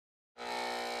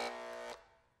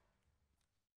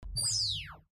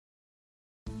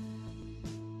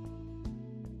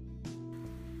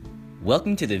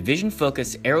Welcome to the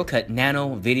VisionFocus Aerocut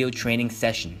Nano video training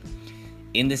session.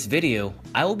 In this video,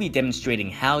 I will be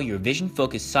demonstrating how your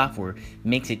VisionFocus software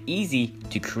makes it easy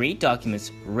to create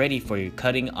documents ready for your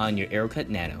cutting on your Aerocut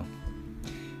Nano.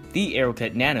 The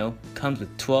Aerocut Nano comes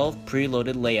with 12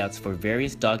 preloaded layouts for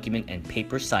various document and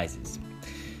paper sizes.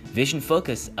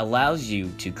 VisionFocus allows you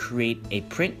to create a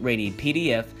print-ready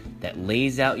PDF that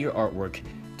lays out your artwork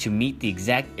to meet the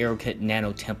exact Aerocut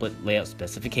Nano template layout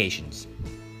specifications.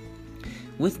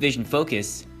 With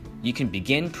VisionFocus, you can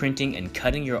begin printing and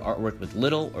cutting your artwork with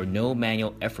little or no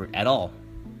manual effort at all.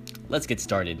 Let's get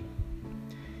started.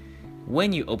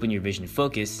 When you open your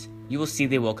VisionFocus, you will see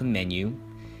the Welcome menu,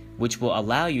 which will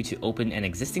allow you to open an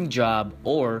existing job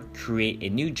or create a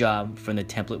new job from the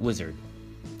Template Wizard.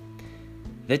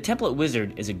 The Template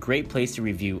Wizard is a great place to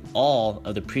review all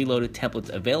of the preloaded templates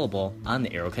available on the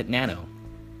Aerocut Nano.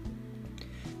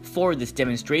 For this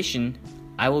demonstration,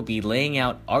 I will be laying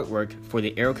out artwork for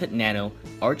the Aerocut Nano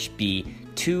Arch B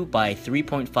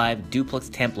 2x3.5 duplex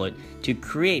template to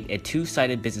create a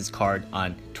two-sided business card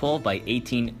on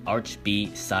 12x18 Arch B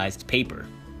sized paper.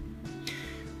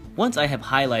 Once I have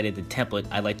highlighted the template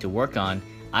I'd like to work on,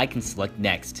 I can select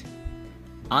Next.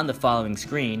 On the following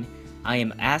screen, I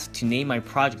am asked to name my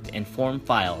project and form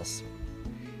files.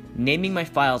 Naming my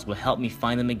files will help me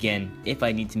find them again if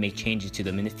I need to make changes to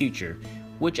them in the future,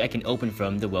 which I can open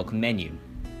from the Welcome menu.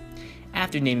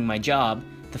 After naming my job,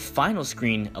 the final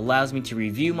screen allows me to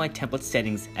review my template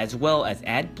settings as well as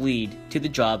add bleed to the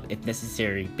job if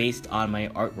necessary based on my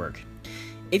artwork.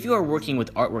 If you are working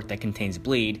with artwork that contains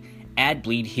bleed, add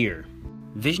bleed here.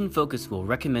 VisionFocus will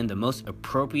recommend the most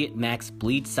appropriate max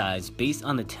bleed size based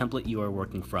on the template you are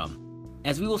working from.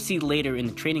 As we will see later in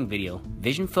the training video,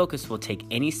 VisionFocus will take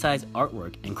any size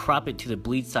artwork and crop it to the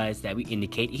bleed size that we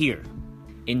indicate here.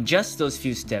 In just those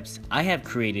few steps, I have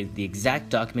created the exact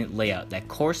document layout that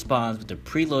corresponds with the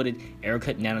preloaded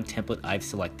Aerocut Nano template I've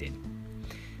selected.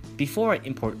 Before I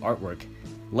import artwork,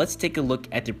 let's take a look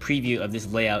at the preview of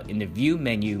this layout in the View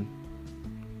menu.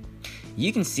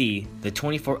 You can see the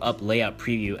 24-up layout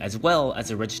preview as well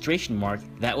as a registration mark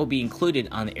that will be included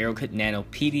on the Aerocut Nano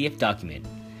PDF document.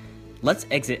 Let's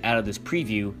exit out of this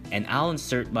preview and I'll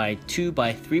insert my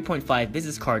 2x3.5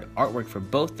 business card artwork for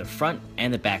both the front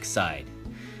and the back side.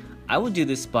 I will do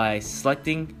this by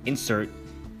selecting Insert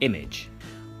Image.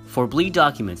 For bleed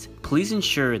documents, please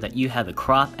ensure that you have the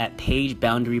Crop at Page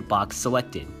Boundary box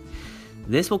selected.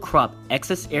 This will crop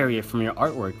excess area from your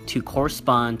artwork to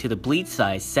correspond to the bleed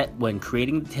size set when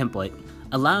creating the template,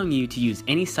 allowing you to use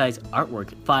any size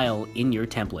artwork file in your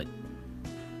template.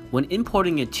 When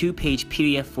importing a 2-page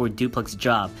PDF for a duplex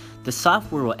job, the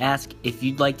software will ask if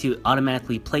you'd like to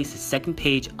automatically place a second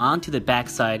page onto the back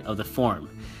side of the form.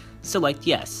 Select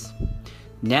Yes.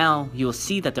 Now you will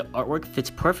see that the artwork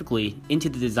fits perfectly into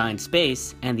the design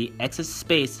space and the excess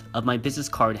space of my business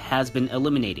card has been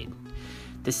eliminated.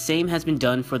 The same has been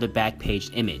done for the back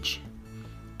page image.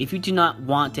 If you do not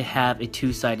want to have a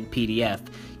two-sided PDF,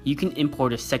 you can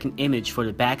import a second image for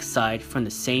the back side from the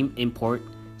same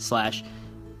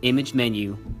Import/Image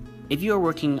menu. If you are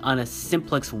working on a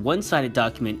simplex one-sided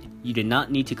document, you do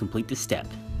not need to complete this step.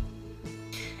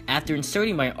 After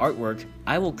inserting my artwork,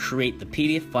 I will create the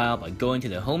PDF file by going to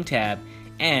the Home tab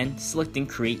and selecting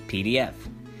Create PDF.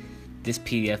 This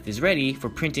PDF is ready for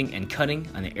printing and cutting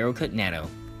on the Aerocut Nano.